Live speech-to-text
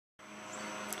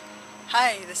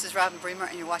Hi, this is Robin Bremer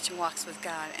and you're watching Walks with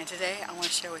God, and today I want to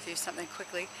share with you something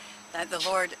quickly that the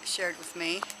Lord shared with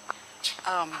me.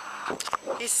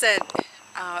 He said,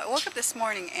 I woke up this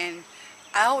morning and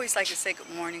I always like to say good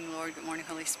morning Lord, good morning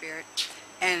Holy Spirit,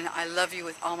 and I love you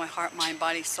with all my heart, mind,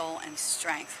 body, soul, and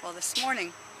strength. Well, this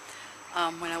morning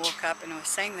when I woke up and I was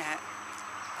saying that,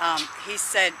 he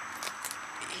said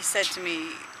to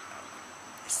me,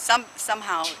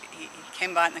 somehow he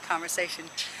came about in the conversation,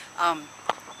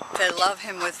 to love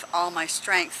him with all my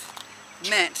strength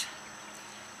meant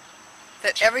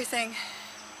that everything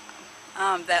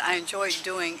that I enjoyed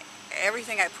doing,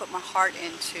 everything I put my heart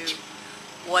into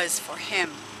was for him.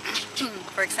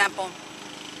 For example,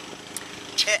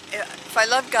 if I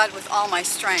loved God with all my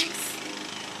strength,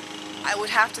 I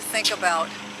would have to think about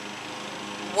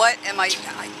what am I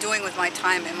doing with my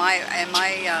time. Am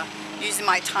I using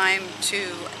my time to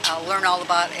learn all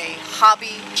about a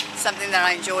hobby, something that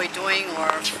I enjoy doing,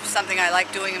 or something I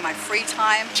like doing in my free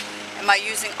time? Am I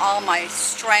using all my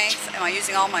strength? Am I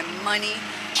using all my money,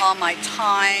 all my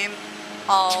time,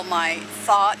 all my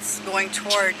thoughts going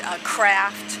toward a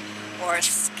craft or a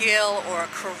skill or a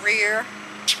career?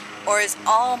 Or is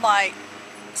all my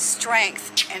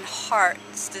strength and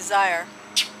heart's desire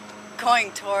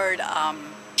going toward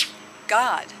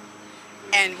God?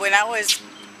 And when I was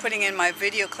putting in my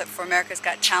video clip for America's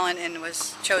Got Talent and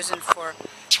was chosen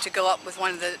to go up with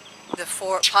one of the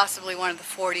possibly one of the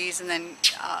 40s, and then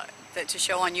to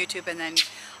show on YouTube, and then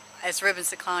as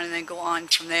Ribbons to Clown, and then go on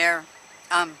from there,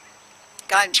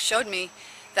 God showed me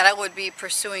that I would be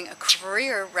pursuing a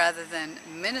career rather than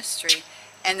ministry,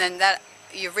 and then that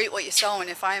you reap what you sow. And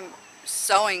if I'm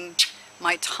sowing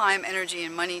my time, energy,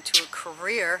 and money to a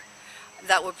career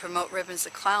that would promote Ribbons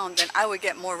to Clown, then I would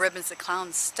get more Ribbons to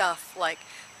Clown stuff, like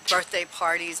birthday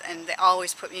parties, and they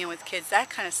always put me in with kids,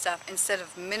 that kind of stuff, instead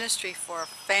of ministry for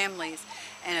families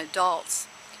and adults,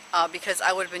 because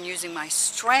I would have been using my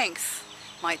strength,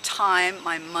 my time,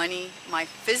 my money, my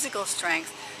physical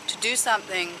strength to do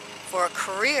something for a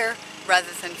career rather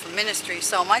than for ministry.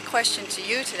 So my question to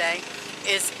you today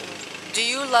is, do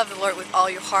you love the Lord with all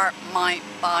your heart, mind,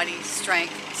 body,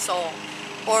 strength, soul?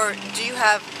 Or do you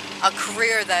have a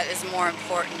career that is more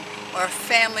important, or a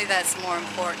family that's more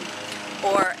important,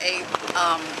 or a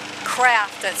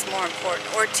craft that's more important,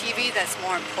 or TV that's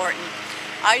more important?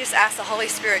 I just ask the Holy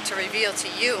Spirit to reveal to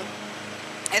you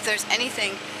if there's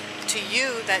anything to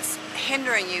you that's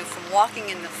hindering you from walking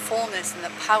in the fullness and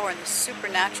the power and the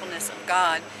supernaturalness of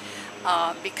God,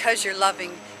 because you're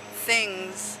loving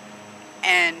things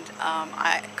and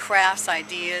crafts,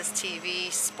 ideas,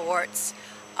 TV, sports,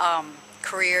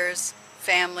 careers,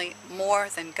 family, more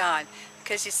than God.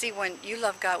 Because you see, when you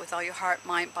love God with all your heart,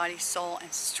 mind, body, soul,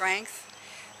 and strength,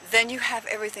 then you have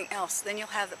everything else. Then you'll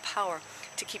have the power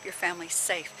to keep your family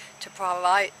safe, to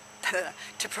provide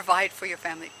for your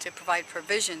family, to provide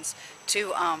provisions,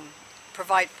 to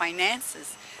provide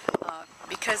finances,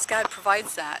 because God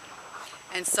provides that.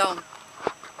 And so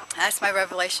that's my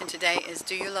revelation today, is,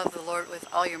 do you love the Lord with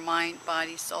all your mind,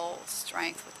 body, soul,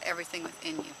 strength, with everything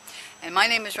within you? And my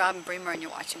name is Robin Bremer, and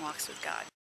you're watching Walks with God.